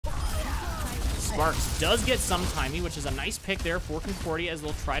Sparks does get some timing, which is a nice pick there for Concordia as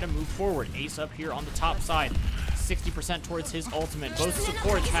they'll try to move forward. Ace up here on the top side, 60% towards his ultimate. Both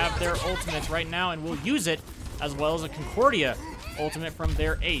supports have their ultimates right now and will use it, as well as a Concordia ultimate from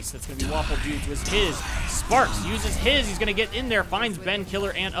their Ace. That's going to be Waffle Dudes with his. Sparks uses his. He's going to get in there, finds Ben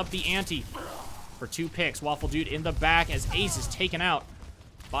Killer and up the ante for 2 picks. Waffle Dude in the back as Ace is taken out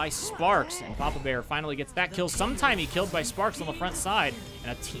by Sparks, and Papa Bear finally gets that kill. Sometime he killed by Sparks on the front side,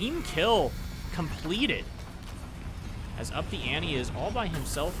 and a team kill completed. As Up the Ante is all by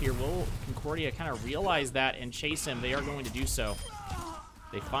himself here, will Concordia kind of realize that and chase him? They are going to do so.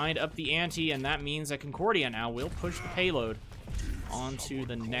 They find Up the Ante, and that means that Concordia now will push the payload onto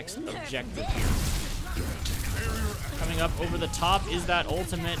the next objective here. Coming up over the top is that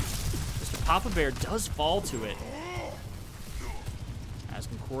ultimate. Mr. Papa Bear does fall to it, as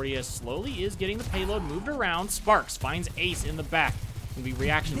Concordia slowly is getting the payload moved around. Sparks finds Ace in the back. Gonna be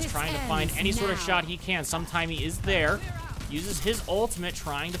Reactions trying to find any sort of shot he can. Sometime he is there. Uses his ultimate,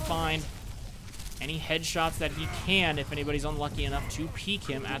 trying to find any headshots that he can if anybody's unlucky enough to peek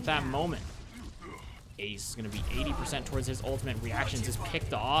him at that moment. Ace is gonna be 80% towards his ultimate. Reactions is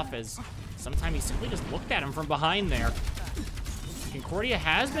picked off as sometime he simply just looked at him from behind there. Concordia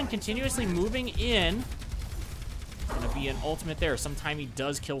has been continuously moving in. Gonna be an ultimate there. Sometime he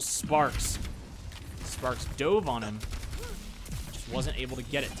does kill Sparks. Sparks dove on him. Just wasn't able to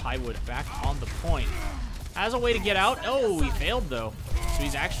get it. Tywood back on the point. Has a way to get out. Oh, he failed though. So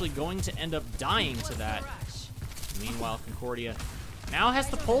he's actually going to end up dying to that. Meanwhile, Concordia now has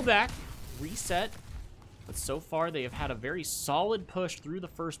to pull back, reset. But so far, they have had a very solid push through the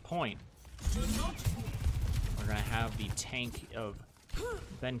first point. We're gonna have the tank of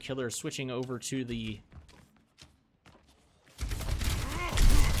Ben Killer switching over to the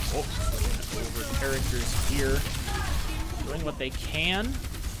over characters here, doing what they can.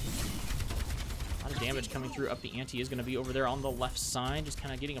 A lot of damage coming through. Up the Ante is going to be over there on the left side, just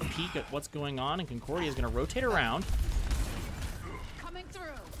kind of getting a peek at what's going on, and Concordia is going to rotate around. Coming through.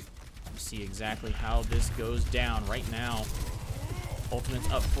 See exactly how this goes down right now.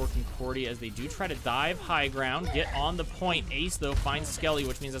 Ultimate's up for Concordia as they do try to dive high ground, get on the point. Ace, though, finds Skelly,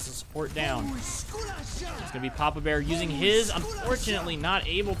 which means that's a support down. It's going to be Papa Bear using his. Unfortunately, not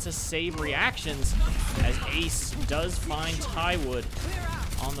able to save Reactions as Ace does find Tywood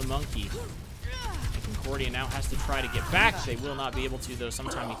on the monkey. And Concordia now has to try to get back. They will not be able to, though.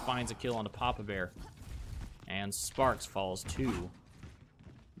 Sometime he finds a kill on the Papa Bear. And Sparks falls to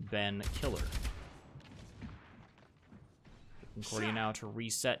Ben Killer. Concordia now to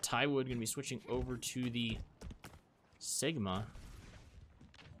reset. Tywood going to be switching over to the Sigma.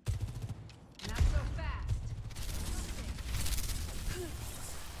 Not so fast.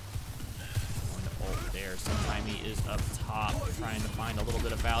 Going to ult there. Sometime he is up top, trying to find a little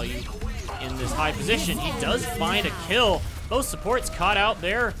bit of value in this high position. He does find a kill. Both supports caught out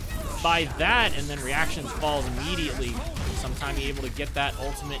there by that, and then Reactions falls immediately. Sometime he able to get that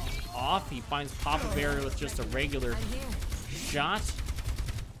ultimate off. He finds Papa Bear with just a regular shot.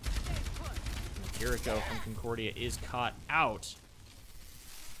 Kiriko from Concordia is caught out.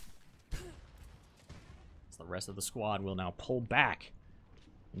 So the rest of the squad will now pull back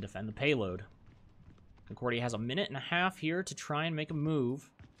and defend the payload. Concordia has a minute and a half here to try and make a move.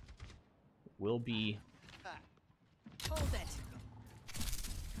 It will be Hold it.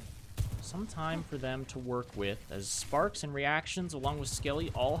 some time for them to work with, as Sparks and Reactions along with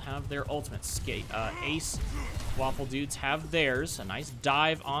Skelly all have their ultimates. Ace, Waffle Dudes have theirs. A nice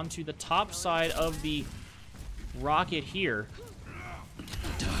dive onto the top side of the rocket here.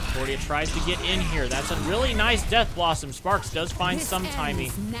 Concordia tries to get in here. That's a really nice Death Blossom. Sparks does find some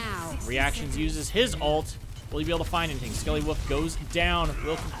timing. Reactions uses his ult. Will he be able to find anything? Skelly Wolf goes down.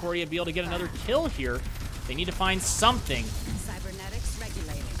 Will Concordia be able to get another kill here? They need to find something. Cybernetics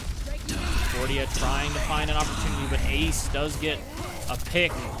regulated. Concordia trying to find an opportunity, but Ace does get a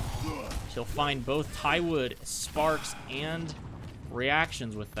pick. He'll find both Tywood, Sparks, and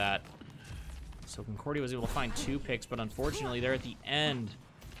Reactions with that. So Concordia was able to find 2 picks, but unfortunately there at the end,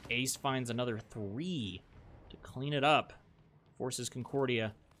 Ace finds another 3 to clean it up. Forces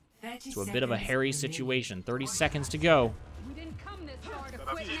Concordia to a bit of a hairy situation. 30 seconds to go. We didn't come this far to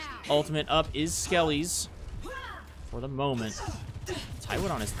quit now. Ultimate up is Skelly's for the moment.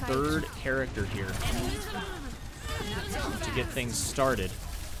 Tywood on his 3rd character here to get things started.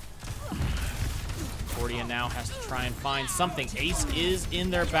 Concordia now has to try and find something. Ace is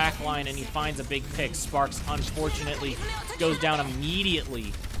in their back line, and he finds a big pick. Sparks, unfortunately, goes down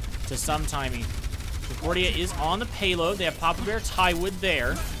immediately to some timing. Concordia is on the payload. They have Papa Bear, Tywood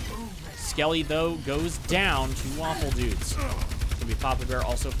there. Skelly, though, goes down to Waffle Dudes. It's going to be Papa Bear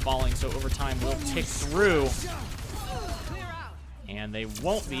also falling, so overtime will tick through. And they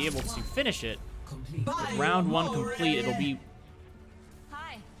won't be able to finish it. With round 1 complete, it'll be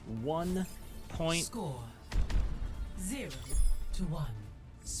 1 point. Score 0-1.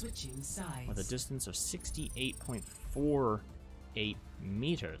 Switching sides. With a distance of 68.48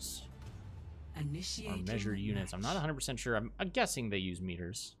 meters. Initiating Or measured units. I'm not 100% sure. I'm guessing they use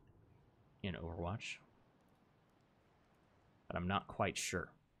meters in Overwatch. But I'm not quite sure.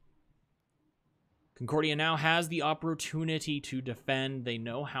 Concordia now has the opportunity to defend. They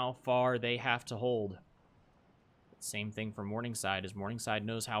know how far they have to hold. Same thing for Morningside, as Morningside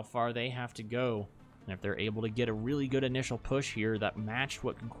knows how far they have to go. And if they're able to get a really good initial push here that matched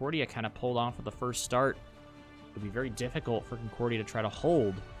what Concordia kind of pulled off at the first start, it would be very difficult for Concordia to try to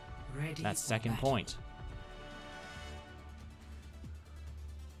hold that second point.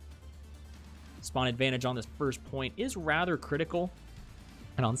 Spawn advantage on this first point is rather critical.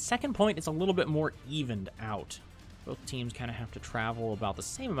 And on second point, it's a little bit more evened out. Both teams kind of have to travel about the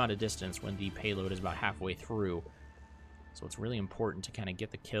same amount of distance when the payload is about halfway through. So it's really important to kind of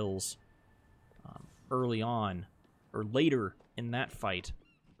get the kills early on, or later in that fight.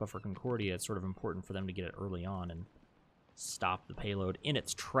 But for Concordia, it's sort of important for them to get it early on and stop the payload in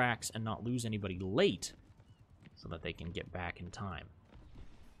its tracks and not lose anybody late so that they can get back in time.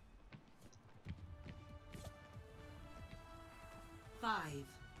 Five,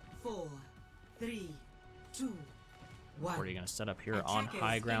 4, 3, 2, 1. Concordia going to set up here on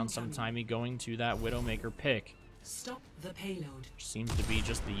high ground sometime, going to that Widowmaker pick. Stop the payload. Which seems to be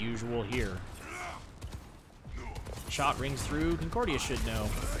just the usual here. Shot rings through. Concordia should know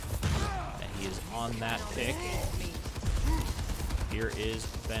that he is on that pick. Here is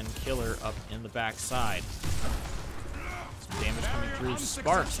Ben Killer up in the backside. Some damage coming through.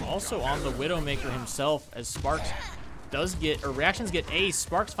 Sparks also on the Widowmaker himself, as Sparks does get, or reactions get ace.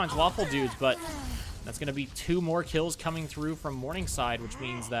 Sparks finds Waffle Dudes, but that's going to be 2 more kills coming through from Morningside, which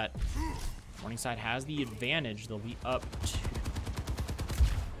means that Morningside has the advantage. They'll be up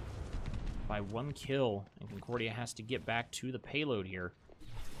by 1 kill, and Concordia has to get back to the payload here.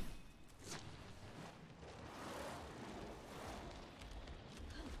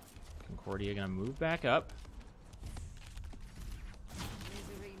 Concordia gonna move back up.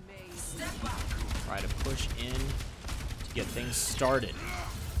 Try to push in to get things started.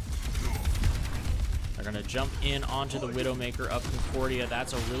 They're gonna jump in onto the Widowmaker of Concordia.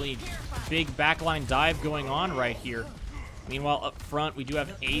 That's a really big backline dive going on right here. Meanwhile, up front, we do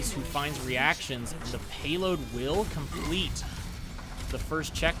have Ace, who finds reactions, and the payload will complete the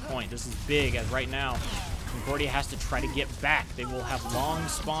first checkpoint. This is big, as right now, Concordia has to try to get back. They will have long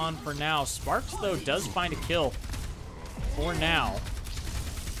spawn for now. Sparks, though, does find a kill for now.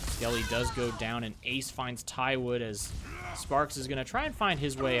 Skelly does go down, and Ace finds Tywood, as Sparks is going to try and find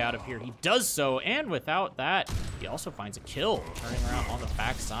his way out of here. He does so, and without that, he also finds a kill, turning around on the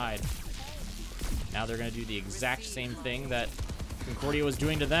backside. Now they're going to do the exact same thing that Concordia was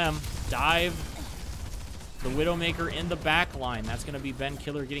doing to them. Dive the Widowmaker in the back line. That's going to be Ben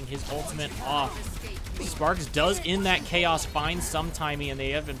Killer getting his ultimate off. Sparks does, in that chaos, find Sometimey, and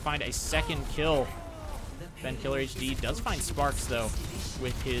they even find a second kill. Ben Killer HD does find Sparks, though,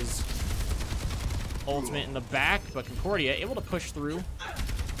 with his ultimate in the back, but Concordia able to push through,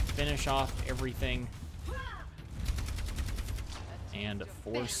 finish off everything, and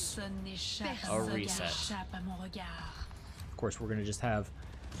force a reset. Of course, we're going to just have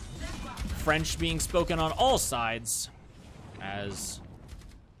French being spoken on all sides as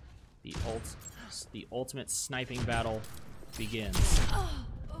the ultimate sniping battle begins.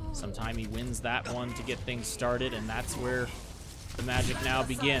 Sometimey wins that one to get things started, and that's where the magic now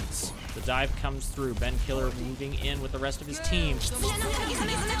begins. The dive comes through. Ben Killer moving in with the rest of his team. It's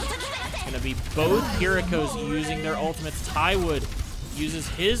going to be both Hirikos using their ultimates. Tywood uses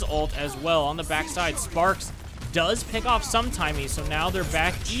his ult as well on the backside. Sparks does pick off Sometimey, so now they're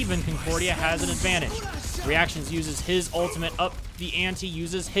back even. Concordia has an advantage. Reactions uses his ultimate up the ante,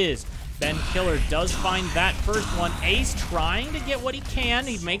 uses his. Ben Killer does find that first one. Ace trying to get what he can.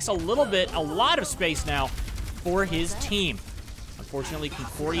 He makes a lot of space now for his team. Unfortunately,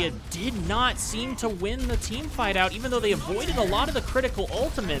 Concordia did not seem to win the team fight out, even though they avoided a lot of the critical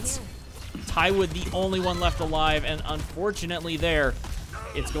ultimates. Tywood the only one left alive, and unfortunately there,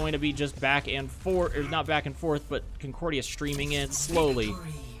 it's going to be just back and forth, or not back and forth, but Concordia streaming in slowly.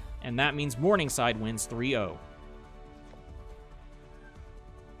 And that means Morningside wins 3-0.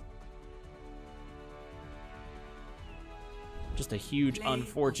 Just a huge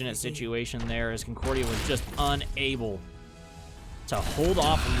unfortunate situation there, as Concordia was just unable to hold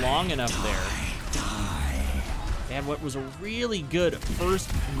off long enough there They had what was a really good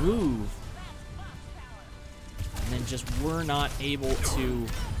first move, and then just were not able to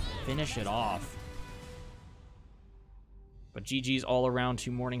finish it off. But GG's all around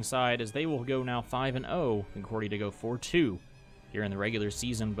to Morningside, as they will go now 5-0, Concordia to go 4-2 here in the regular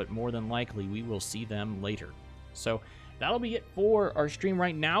season, but more than likely we will see them later. So that'll be it for our stream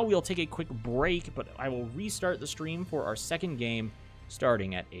right now. We'll take a quick break, but I will restart the stream for our second game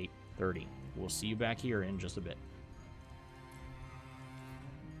starting at 8:30. We'll see you back here in just a bit.